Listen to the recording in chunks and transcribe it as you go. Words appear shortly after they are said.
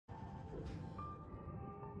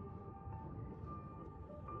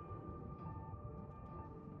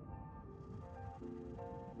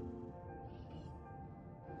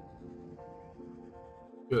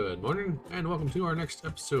Good morning, and welcome to our next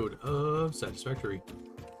episode of Satisfactory.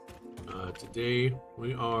 Today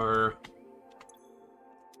we are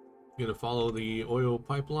going to follow the oil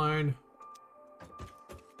pipeline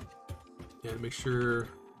and make sure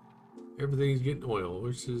everything's getting oil,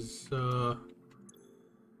 which is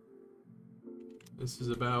this is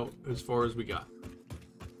about as far as we got.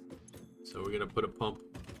 So we're going to put a pump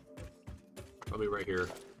probably right here.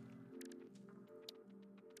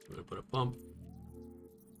 We're going to put a pump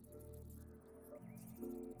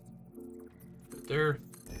right there.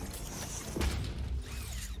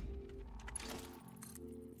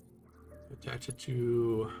 Attach it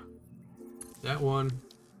to that one.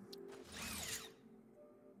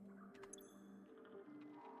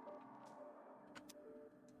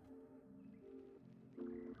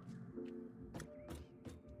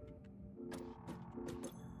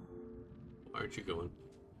 Why aren't you going?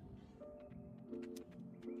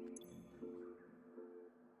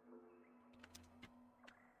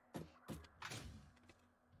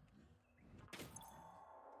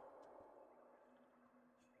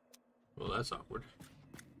 Well, that's awkward.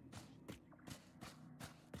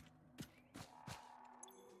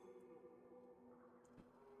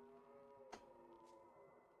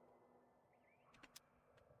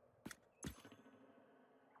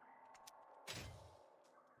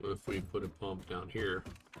 What if we put a pump down here?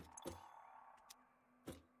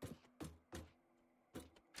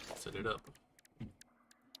 Send it up.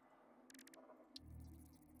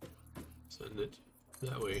 Send it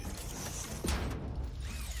that way.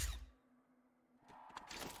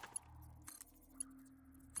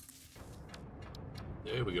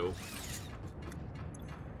 There we go.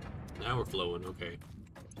 Now we're flowing, okay.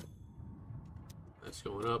 That's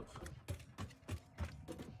going up.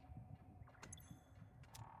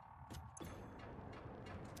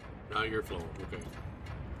 Now you're flowing, okay.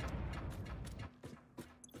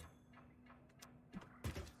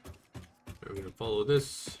 We're gonna follow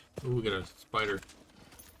this. Oh, we got a spider.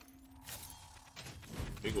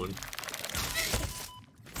 Big one.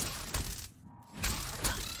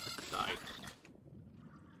 Died.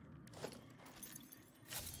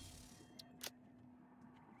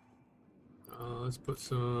 Let's put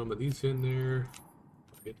some of these in there.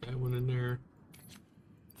 Get that one in there.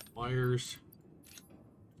 Wires.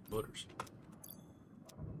 Motors.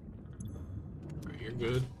 Alright, you're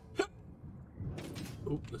good.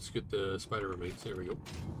 Oh, let's get the spider remains. There we go.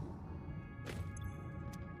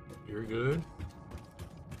 You're good.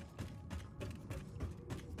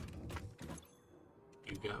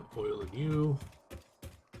 You got oil in you.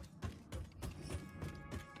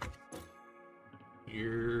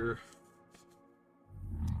 You're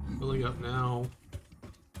filling up now.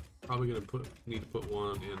 Probably gonna need to put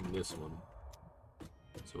one in this one.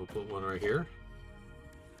 So we'll put one right here.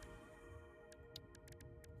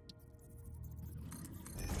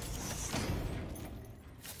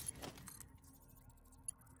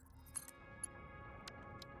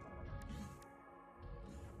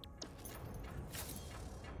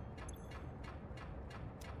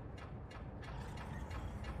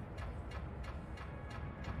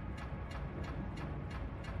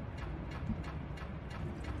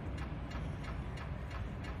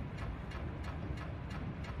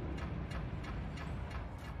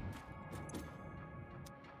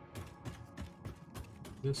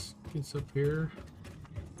 This gets up here.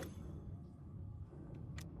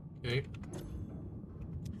 Okay.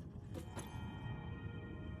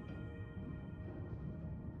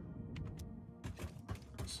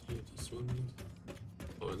 Let's see if this one needs...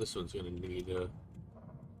 Oh, this one's gonna need a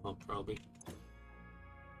pump probably.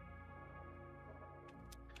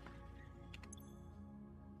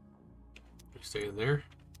 You stay in there.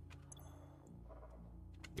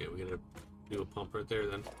 Yeah, we gotta do a pump right there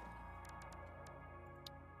then.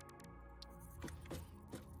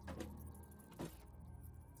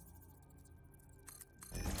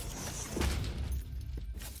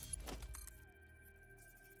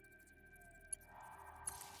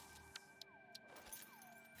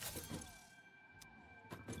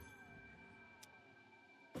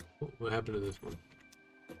 What happened to this one?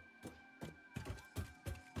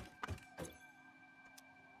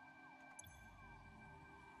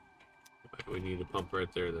 We need a pump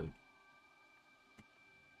right there then.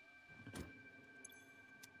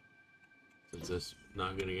 Since this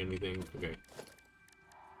not getting anything, okay.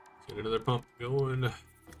 Let's get another pump going.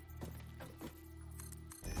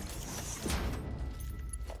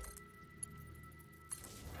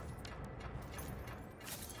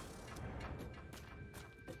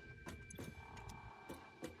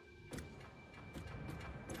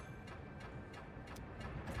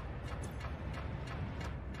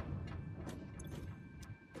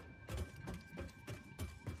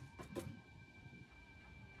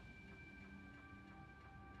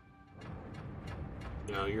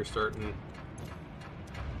 Now you're starting.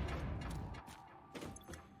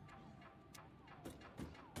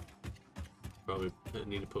 Probably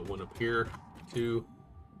need to put one up here too,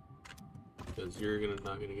 because you're not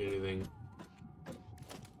gonna get anything.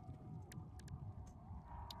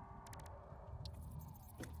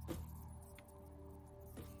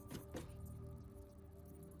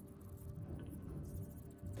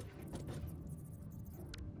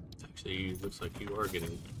 Actually, looks like you are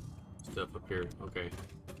getting stuff up here. Okay.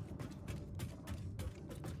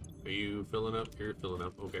 Are you filling up? You're filling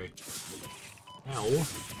up. Okay. Ow.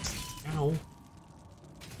 Ow.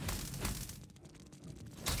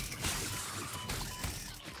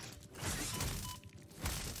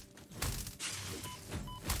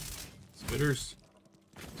 Spitters.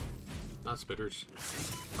 Not spitters.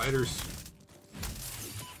 Spiders.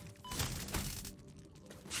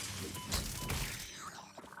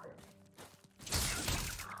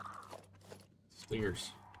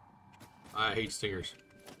 Stingers. I hate stingers.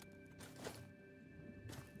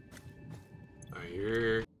 Alright,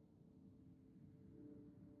 here.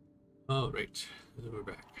 Oh, right. Then we're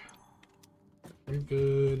back. You're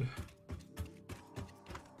good.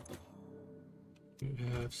 You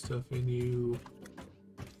have stuff in you.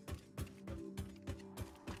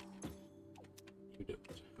 You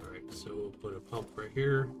don't. Alright, so we'll put a pump right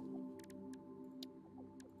here.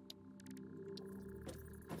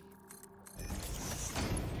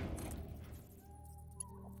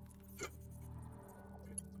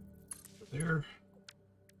 There.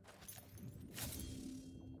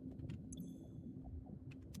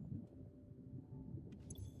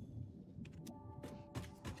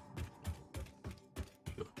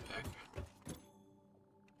 Go back.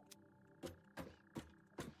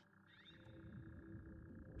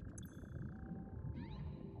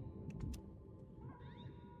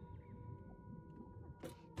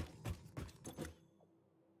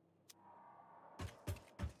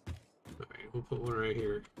 Alright, we'll put one right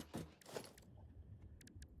here.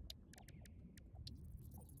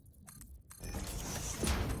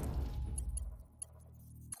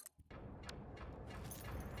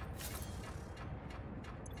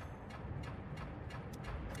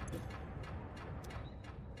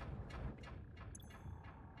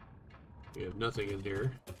 We have nothing in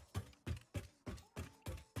here.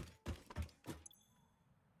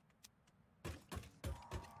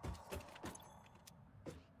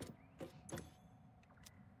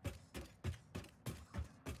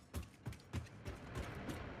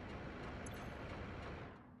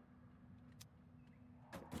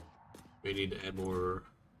 We need to add more.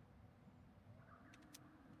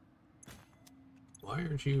 Why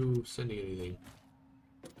aren't you sending anything?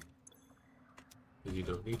 Because you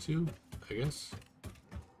don't need to, I guess.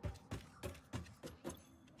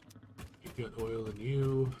 You've got oil in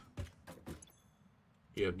you.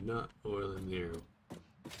 You have not oil in there.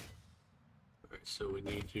 Alright, so we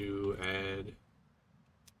need to add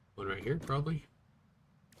one right here, probably.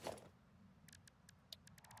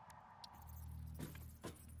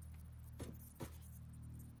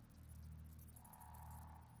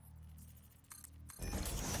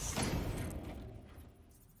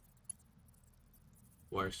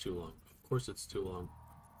 Wire's too long. Of course it's too long.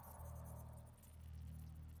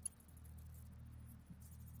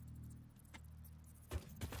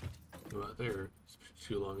 What about there? It's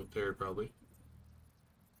too long up there, probably.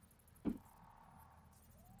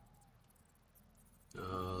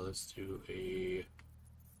 Let's do a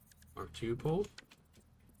R2 pole.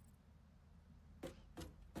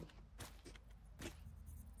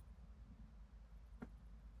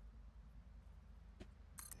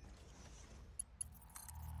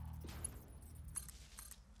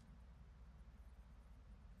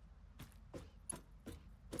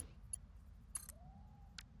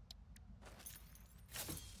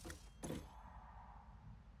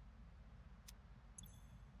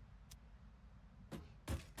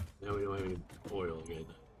 Now we don't have any oil again.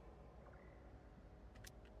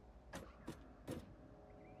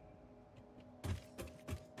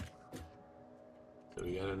 So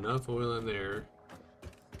we got enough oil in there.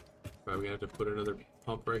 Probably gonna have to put another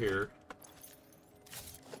pump right here.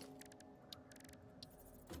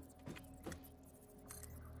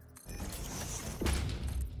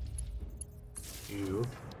 You.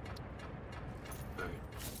 Alright.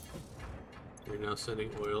 You're now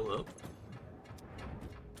sending oil up.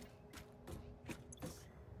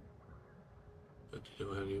 But you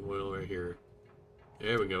don't have any oil right here.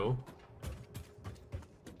 There we go.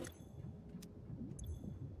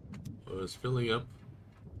 Well, it's filling up.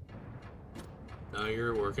 Now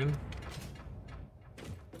you're working.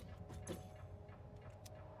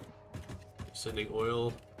 Sending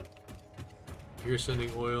oil You're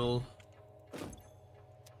sending oil.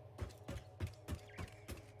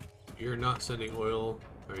 You're not sending oil,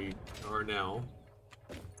 or you are now.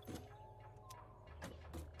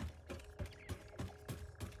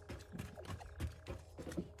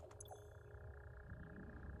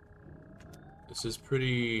 This is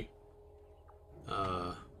pretty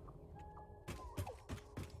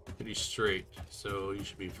straight, so you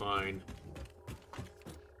should be fine.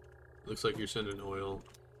 Looks like you're sending oil.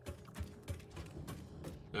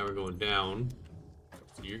 Now we're going down,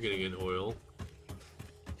 so you're getting in oil.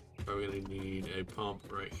 Probably gonna need a pump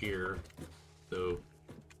right here, so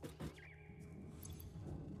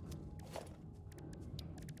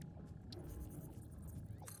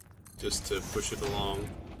just to push it along.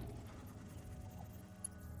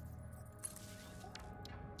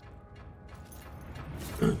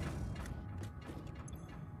 Alright,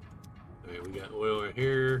 we got oil right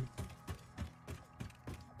here.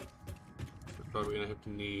 We're probably gonna have to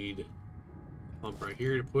need a pump right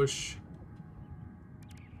here to push.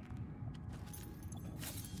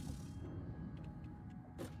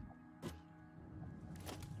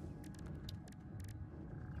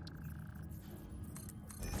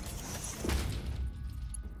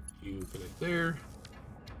 You connect there.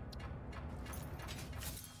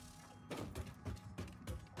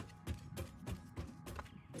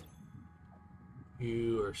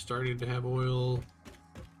 You are starting to have oil.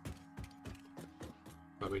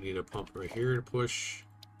 Probably need a pump right here to push.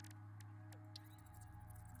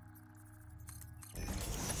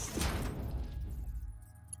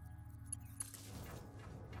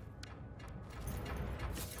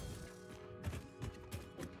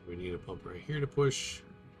 We need a pump right here to push.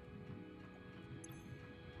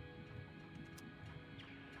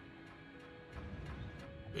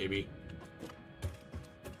 Maybe.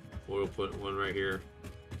 Or we'll put one right here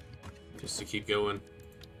just to keep going.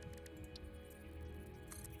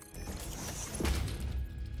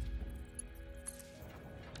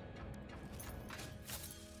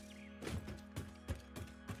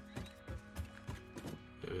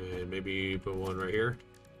 And maybe put one right here.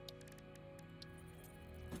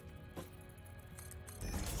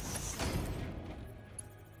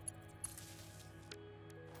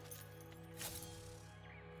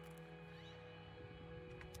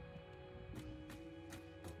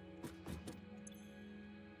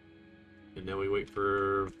 And now we wait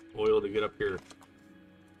for oil to get up here.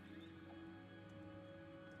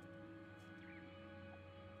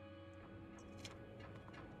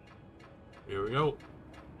 Here we go.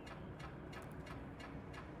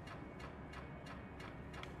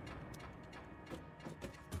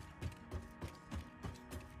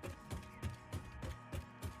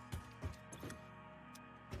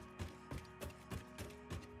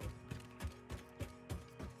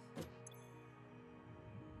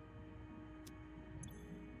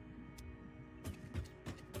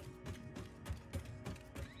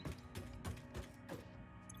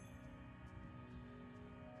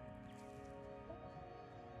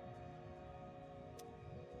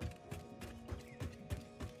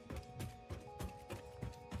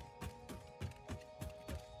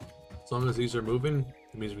 As long as these are moving,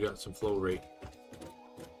 it means we got some flow rate.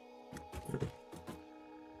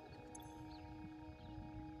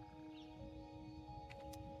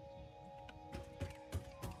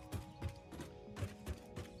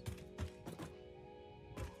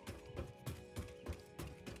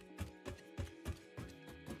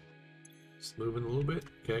 It's moving a little bit,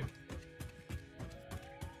 okay.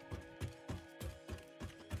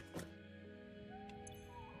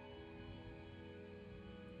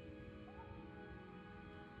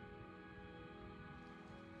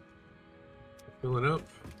 Filling up.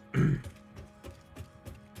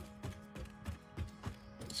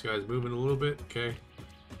 This guy's moving a little bit, okay.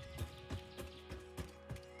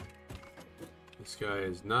 This guy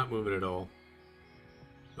is not moving at all.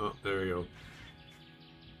 Oh, there we go.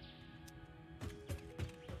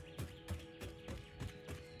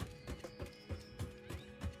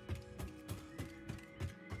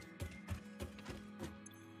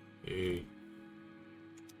 Hey.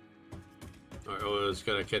 Alright, oh, it's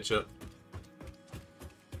gotta catch up.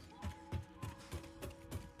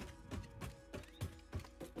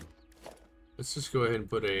 Let's just go ahead and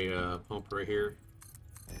put a pump right here,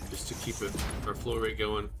 just to keep our flow rate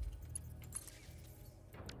going.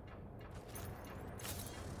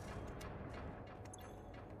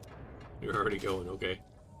 You're already going, okay.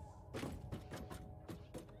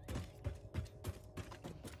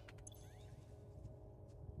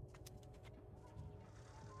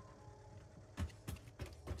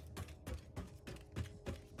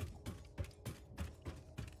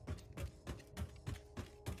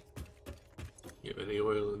 You have any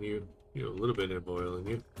oil in you? You have a little bit of oil in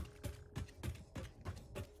you.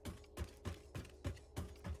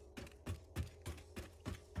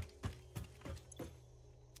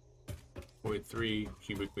 .3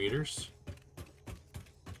 cubic meters.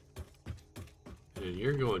 And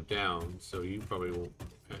you're going down, so you probably won't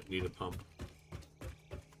need a pump.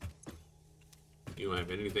 You don't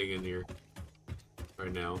have anything in here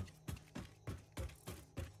right now.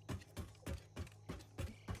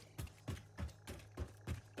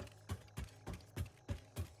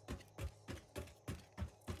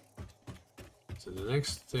 So the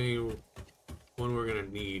next thing, one we're gonna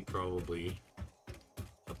need probably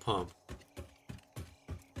a pump.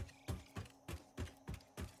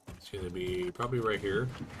 It's gonna be probably right here.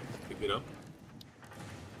 Pick it up.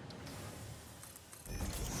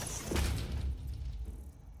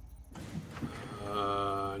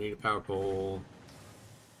 I need a power pole.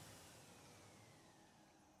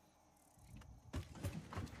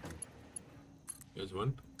 There's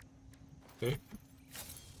one. Okay.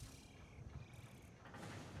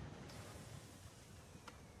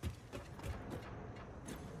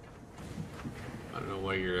 I don't know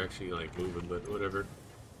why you're actually like moving, but whatever.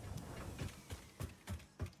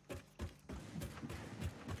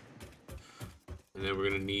 And then we're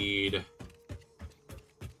gonna need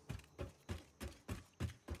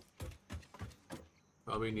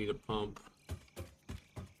probably need a pump.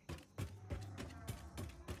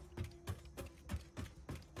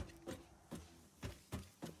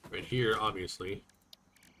 Right here, obviously.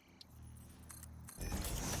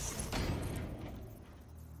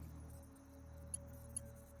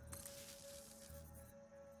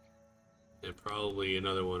 And probably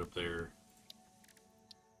another one up there.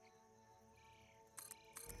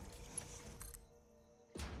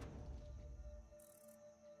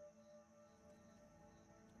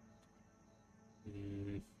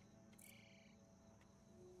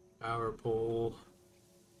 Power pole.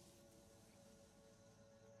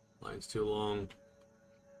 Line's too long.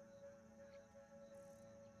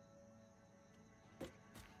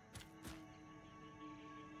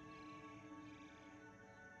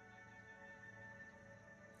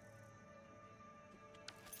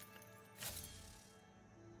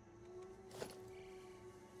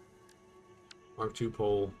 Mark II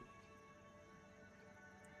pole.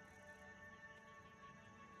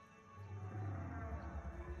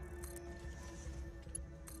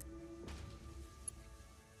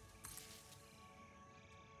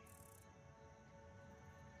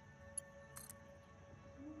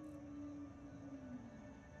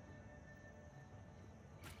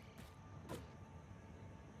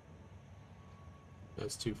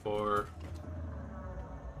 That's too far.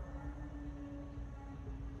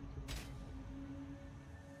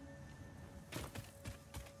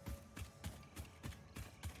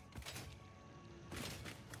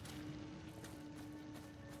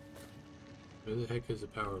 Where the heck is the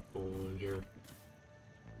power pole in here?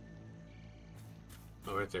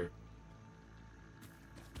 Oh, right there.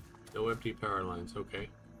 No empty power lines, okay.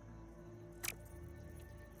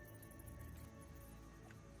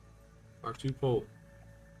 Mark II pole.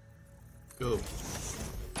 Go.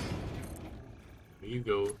 You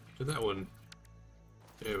go to that one.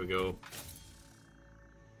 There we go.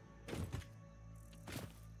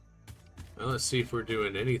 Now let's see if we're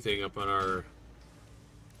doing anything up on our...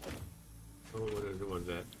 Oh, what is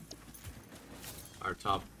that? Our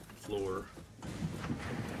top floor.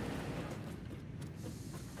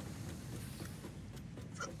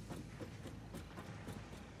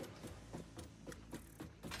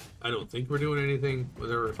 I don't think we're doing anything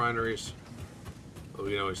with our refineries, but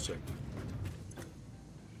we can always check.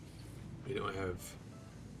 We don't have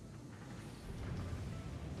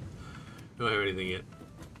anything yet.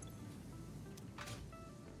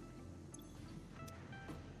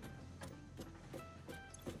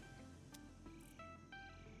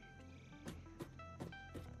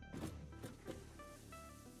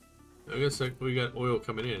 I guess like we got oil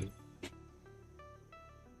coming in.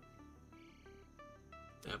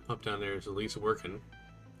 That pump down there is at least working.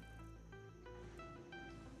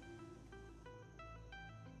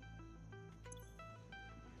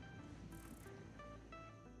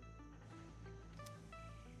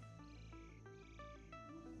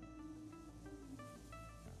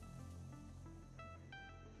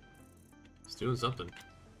 It's doing something.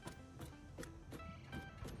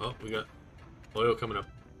 Oh, we got oil coming up.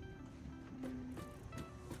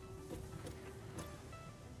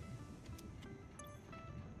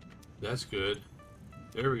 That's good.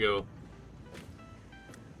 There we go.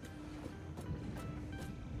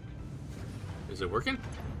 Is it working?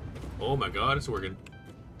 Oh my god, it's working.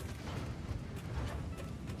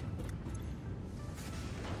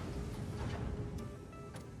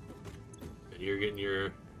 you're getting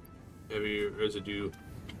your heavy residue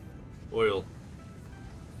oil.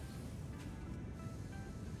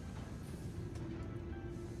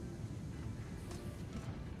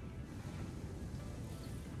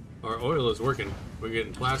 Our oil is working. We're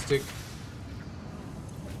getting plastic.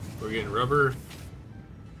 We're getting rubber.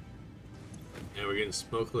 And we're getting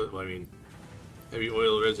smokeless. Well, I mean, heavy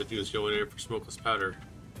oil residue is going there for smokeless powder.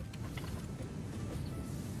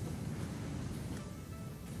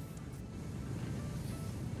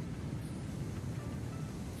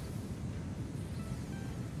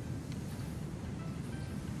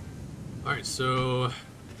 Alright, so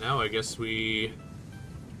now I guess we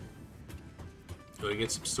get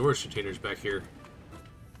some storage containers back here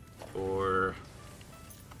for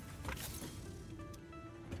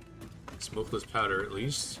smokeless powder at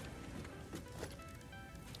least.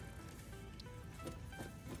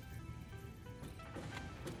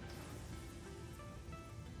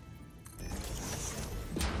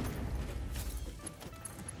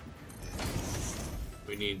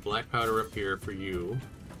 We need black powder up here for you.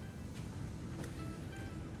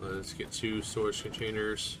 Let's get 2 storage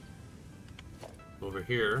containers over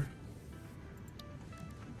here.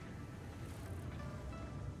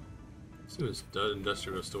 Let's do this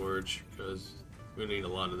industrial storage because we need a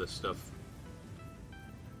lot of this stuff.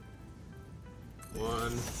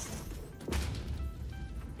 1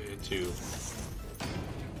 and 2.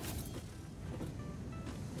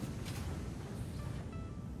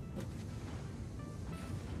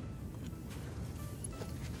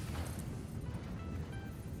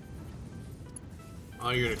 Oh,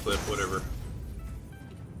 you're gonna clip, whatever.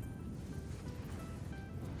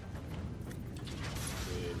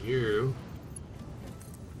 And you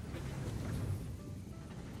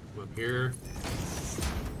come up here.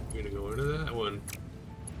 You're gonna go into that one.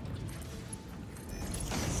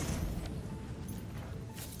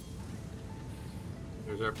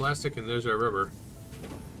 There's our plastic and there's our rubber.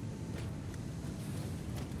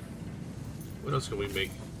 What else can we make?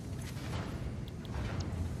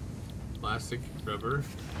 Plastic, rubber,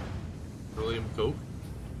 petroleum coke.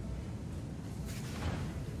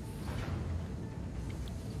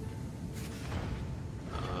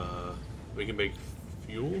 We can make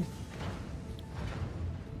fuel.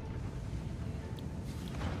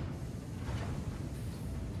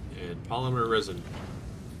 And polymer resin.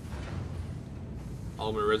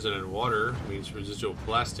 Polymer resin and water means residual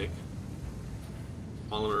plastic.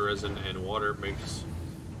 Polymer resin and water makes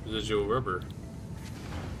residual rubber.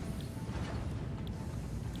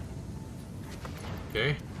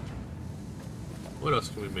 Okay. What else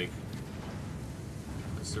can we make?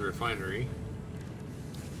 That's the refinery.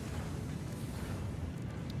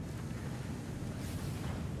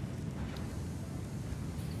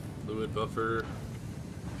 Fluid buffer.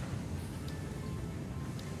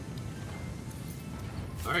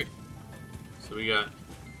 Alright. So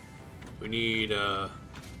we need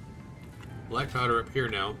black powder up here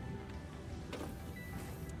now.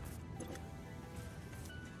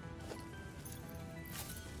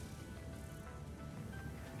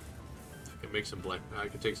 I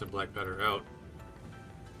can take some black powder out.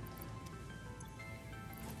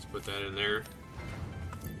 Let's put that in there.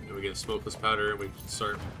 And we get smokeless powder and we can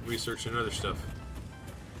start researching other stuff.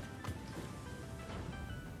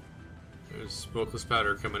 There's smokeless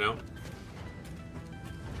powder coming out.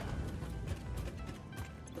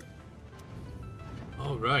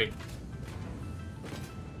 Alright.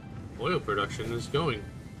 Oil production is going.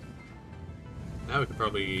 Now we could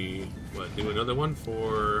probably, do another one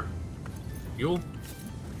for fuel?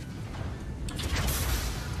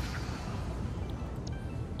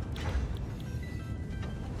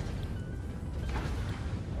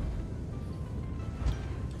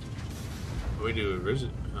 We do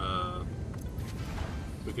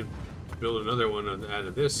we can build another one out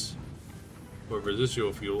of this for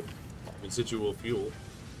residual fuel.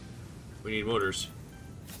 We need motors.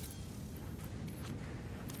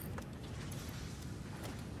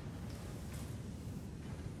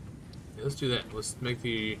 Yeah, let's do that. Let's take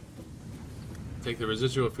the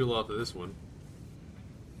residual fuel off of this one.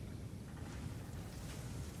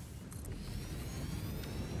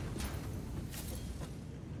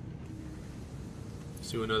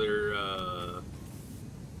 Let's do another, oh,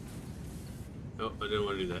 I didn't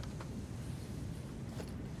want to do that.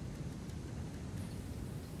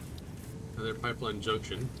 Another pipeline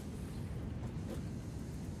junction.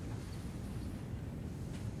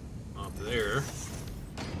 Off there.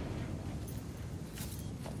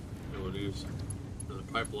 And we'll do another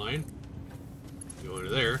pipeline. Go into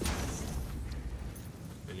there.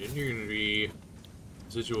 And then you're going to be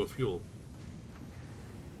residual fuel.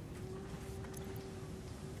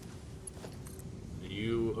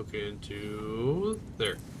 to hook into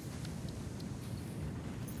there.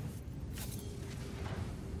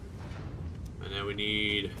 And now we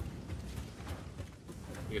need,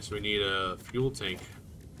 I guess we need a fuel tank.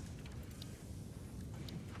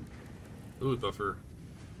 Fluid buffer.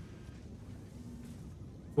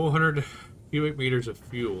 400 cubic meters of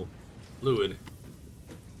fuel. Fluid.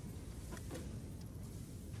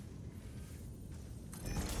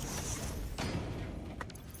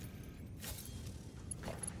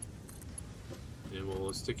 And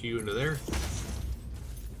we'll stick you into there.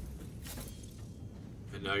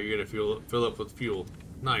 And now you're gonna fill up with fuel.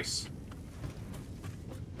 Nice.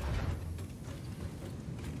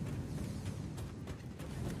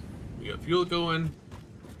 We got fuel going.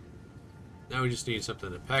 Now we just need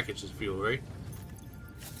something to package this fuel, right?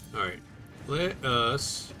 Alright. Let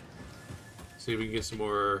us see if we can get some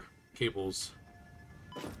more cables.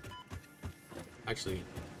 Actually,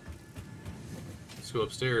 let's go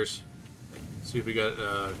upstairs. See if we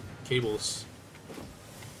got cables.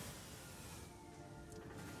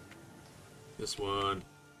 This one.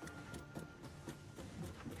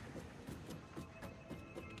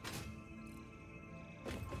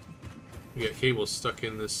 We got cables stuck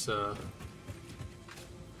in this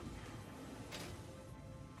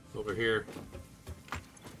over here.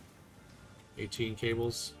 18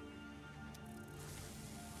 cables.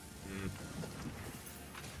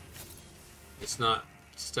 It's not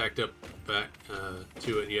stacked up back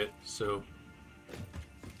to it yet, so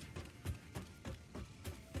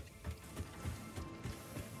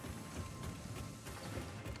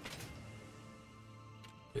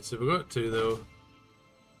it's difficult to though.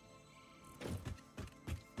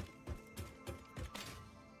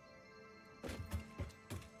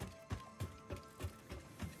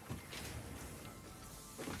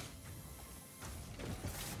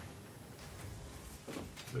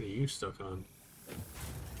 What are you stuck on?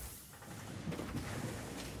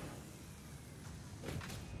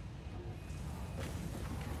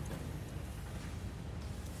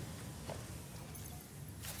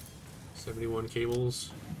 "71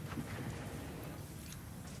 cables.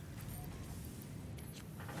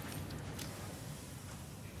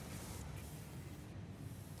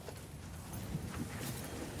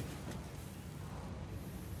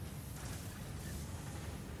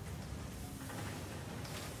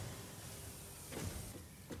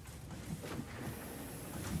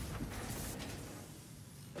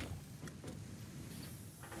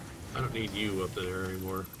 I don't need you up there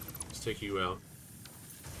anymore. Let's take you out.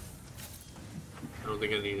 I don't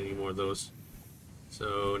think I need any more of those.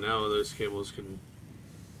 So now those cables can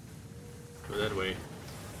go that way.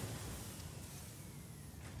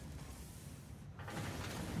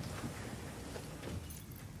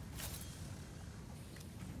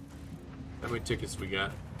 How many tickets we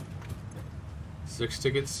got? 6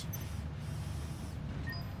 tickets.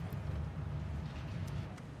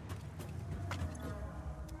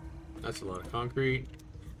 That's a lot of concrete.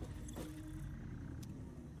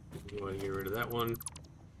 You want to get rid of that one.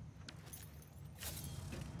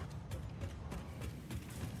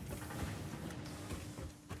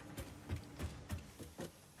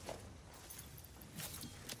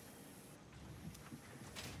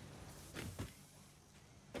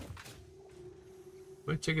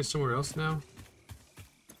 Might take it somewhere else now.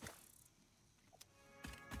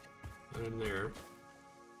 Not in there.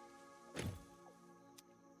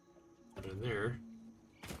 Not in there.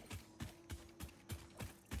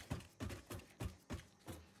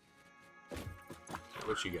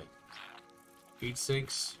 What you got? Heat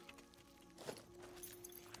sinks.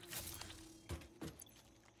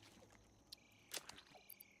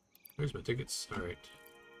 Where's my tickets? Alright.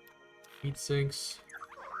 Heat sinks.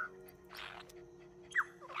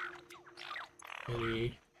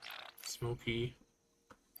 Heavy. Smoky.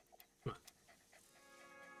 Come on.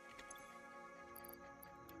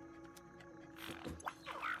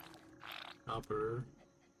 Hopper.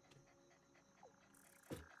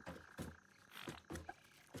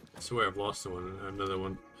 I swear I've lost the one. Another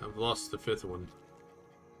one. I've lost the 5th one.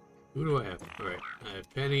 Who do I have? Alright. I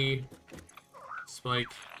have Penny.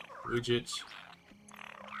 Spike. Widget.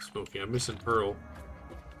 Smoky. I'm missing Pearl.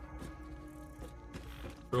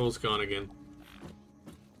 Pearl's gone again.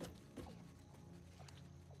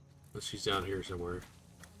 Unless she's down here somewhere.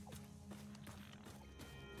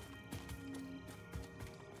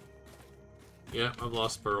 Yeah, I've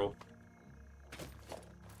lost Pearl.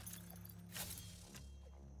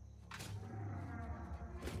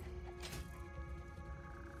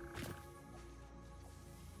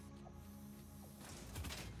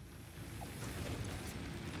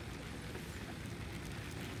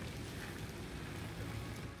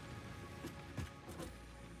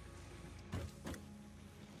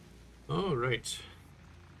 All right.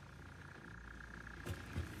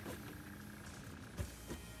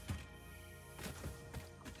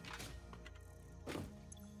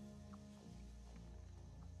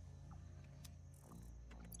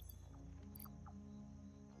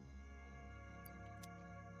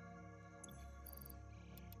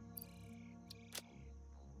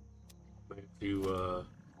 I have to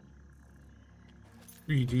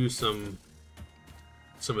redo some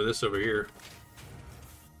of this over here.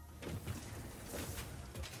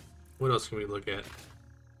 What else can we look at?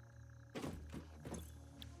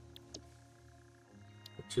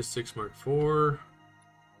 Logistics Mark IV.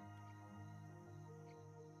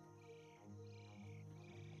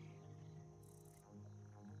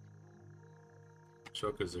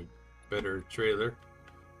 Truck is a better trailer.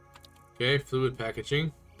 Okay, fluid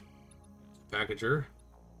packaging. Packager.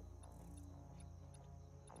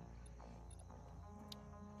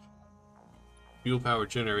 Fuel power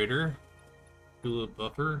generator. Fuel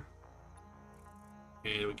buffer.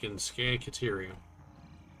 And we can scan Caterium.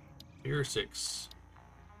 Tier 6.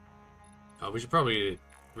 We should probably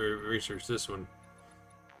research this one.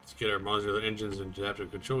 Let's get our modular engines and adaptive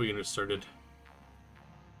control units started.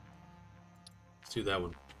 Let's do that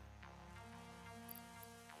one.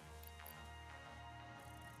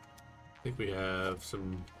 I think we have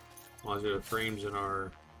some modular frames in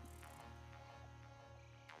our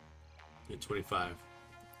 25.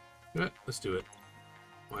 Yeah, let's do it.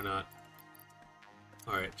 Why not?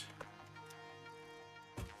 Alright.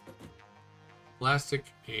 Plastic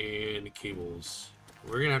and cables.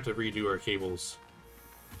 We're gonna have to redo our cables.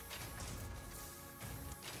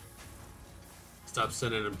 Stop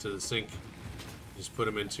sending them to the sink. Just put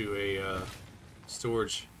them into a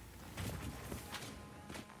storage.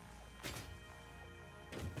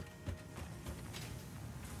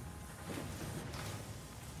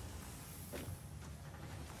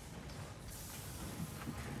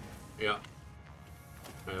 Yeah.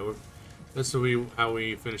 That's how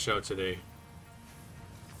we finish out today.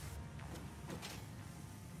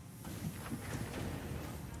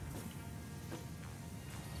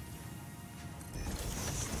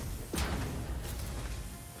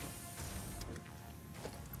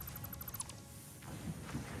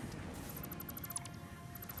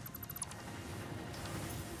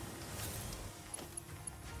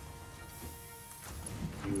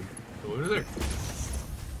 You go over there.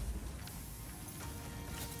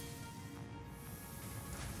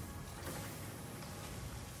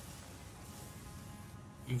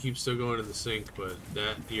 You keep still going to the sink, but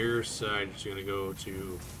your side is going to go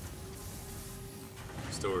to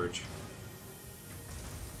storage.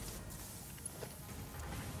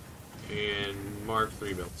 And Mark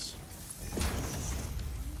 3 belts.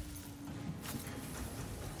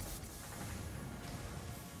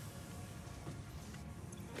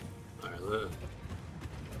 Alright,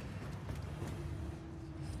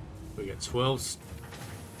 we got 12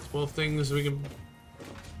 things we can...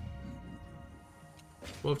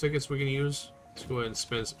 12 tickets we can use. Let's go ahead and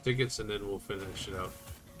spend some tickets and then we'll finish it out.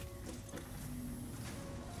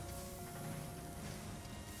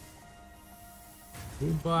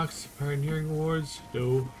 Boombox, Pioneering Awards,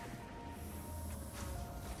 no.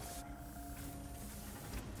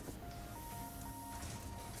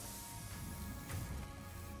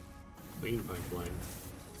 Clean pipeline.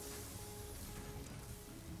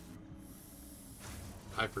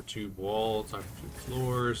 Hypertube walls, hypertube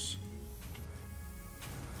floors.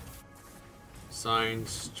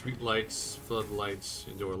 Signs, street lights, floodlights,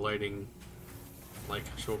 indoor lighting, light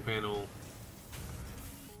control panel.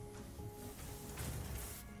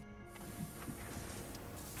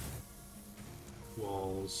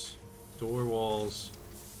 Walls, door walls,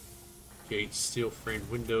 gates, steel framed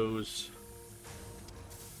windows,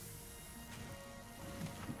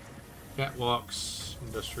 catwalks,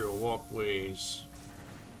 industrial walkways.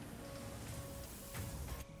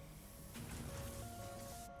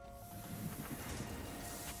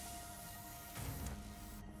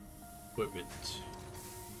 Equipment,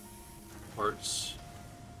 parts.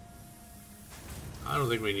 I don't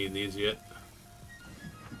think we need these yet.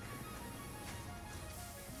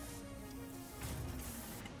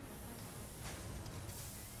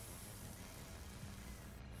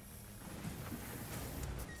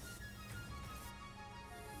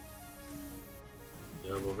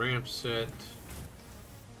 Double ramp set.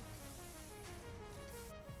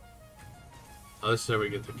 Oh, this is how we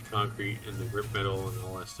get the concrete and the grip metal and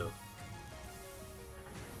all that stuff.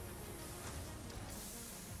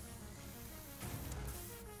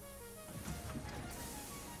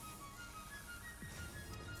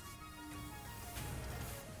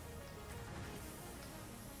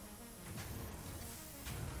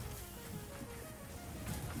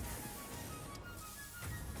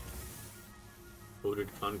 Coated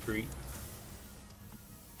concrete.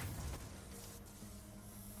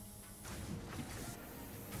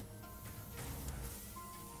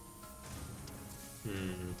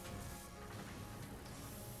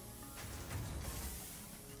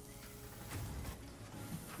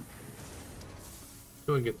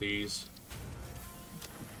 Go and get these.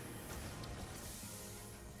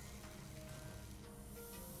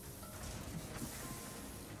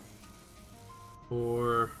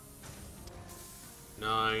 Four,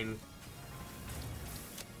 9.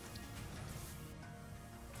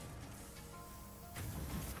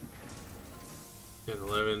 10,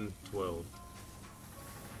 11, 12.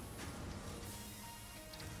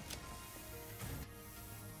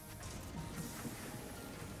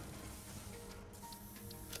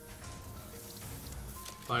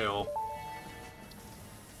 Bye all.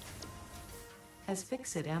 As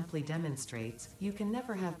Fixit amply demonstrates, you can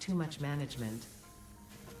never have too much management.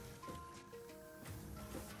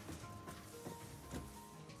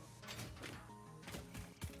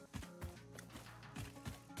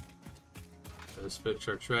 Let's fix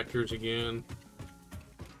our tractors again.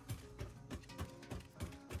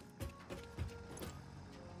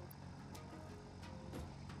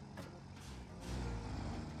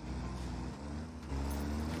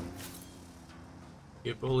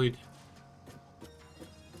 Get bullied.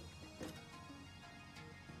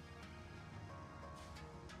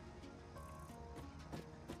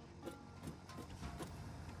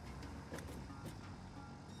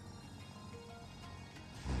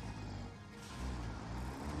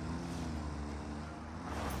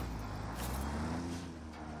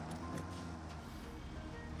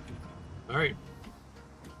 All right.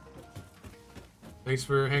 Thanks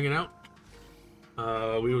for hanging out.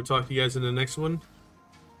 We will talk to you guys in the next one.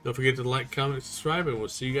 Don't forget to like, comment, subscribe, and we'll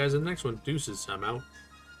see you guys in the next one. Deuces, I'm out.